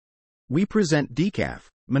we present Decaf,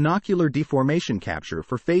 monocular deformation capture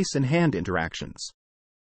for face and hand interactions.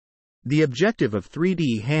 The objective of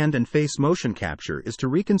 3D hand and face motion capture is to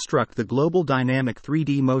reconstruct the global dynamic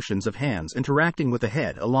 3D motions of hands interacting with the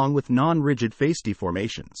head along with non-rigid face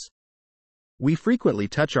deformations. We frequently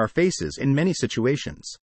touch our faces in many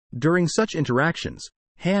situations. During such interactions,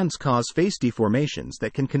 hands cause face deformations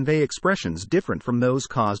that can convey expressions different from those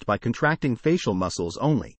caused by contracting facial muscles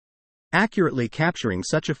only. Accurately capturing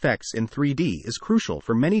such effects in 3D is crucial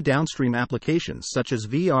for many downstream applications such as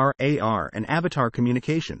VR, AR, and avatar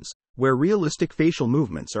communications, where realistic facial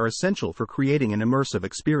movements are essential for creating an immersive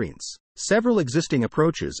experience. Several existing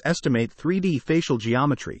approaches estimate 3D facial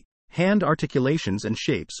geometry, hand articulations and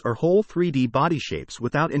shapes, or whole 3D body shapes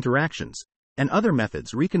without interactions, and other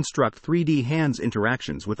methods reconstruct 3D hands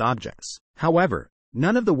interactions with objects. However,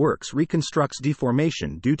 none of the works reconstructs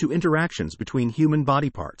deformation due to interactions between human body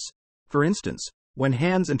parts. For instance, when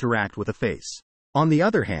hands interact with a face. On the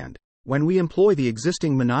other hand, when we employ the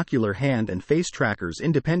existing monocular hand and face trackers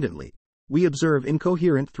independently, we observe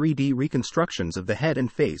incoherent 3D reconstructions of the head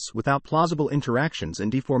and face without plausible interactions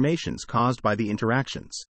and deformations caused by the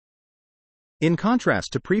interactions. In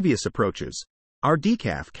contrast to previous approaches, our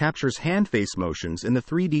Decaf captures hand-face motions in the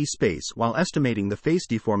 3D space while estimating the face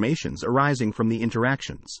deformations arising from the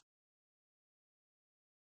interactions.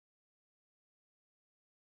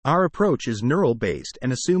 Our approach is neural-based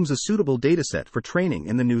and assumes a suitable dataset for training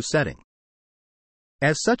in the new setting.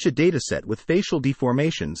 As such, a dataset with facial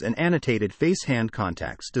deformations and annotated face-hand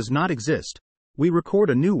contacts does not exist, we record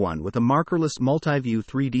a new one with a markerless multi-view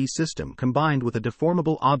 3D system combined with a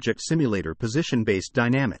deformable object simulator position-based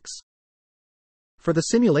dynamics. For the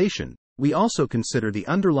simulation, we also consider the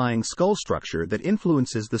underlying skull structure that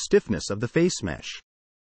influences the stiffness of the face mesh.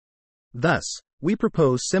 Thus, we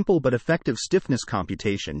propose simple but effective stiffness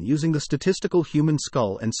computation using the statistical human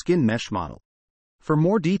skull and skin mesh model. For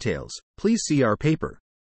more details, please see our paper.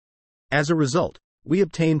 As a result, we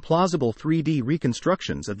obtain plausible 3D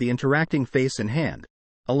reconstructions of the interacting face and hand,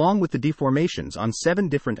 along with the deformations on 7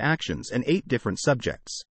 different actions and 8 different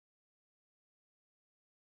subjects.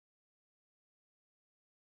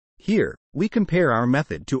 Here, we compare our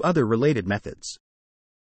method to other related methods.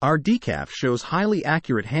 Our Decaf shows highly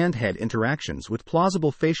accurate hand-head interactions with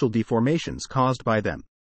plausible facial deformations caused by them,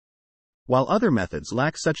 while other methods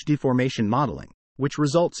lack such deformation modeling, which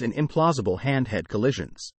results in implausible hand-head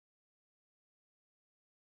collisions.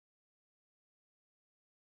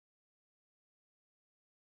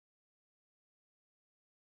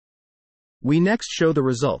 We next show the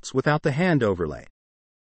results without the hand overlay.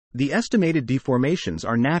 The estimated deformations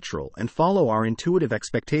are natural and follow our intuitive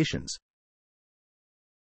expectations.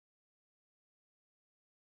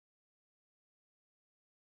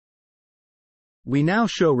 We now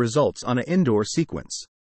show results on an indoor sequence.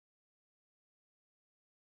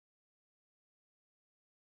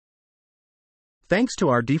 Thanks to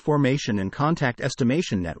our deformation and contact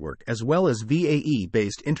estimation network as well as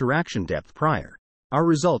VAE-based interaction depth prior, our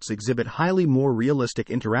results exhibit highly more realistic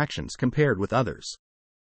interactions compared with others.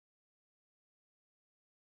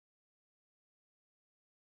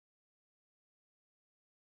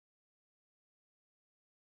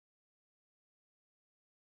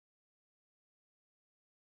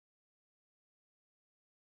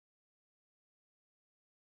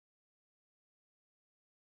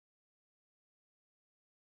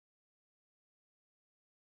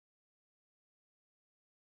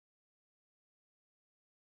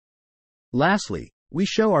 Lastly, we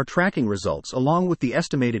show our tracking results along with the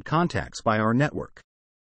estimated contacts by our network.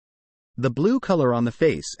 The blue color on the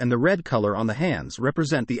face and the red color on the hands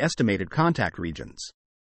represent the estimated contact regions.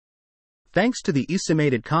 Thanks to the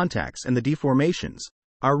estimated contacts and the deformations,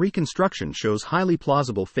 our reconstruction shows highly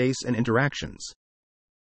plausible face and interactions.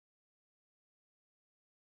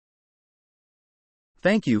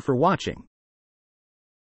 Thank you for watching.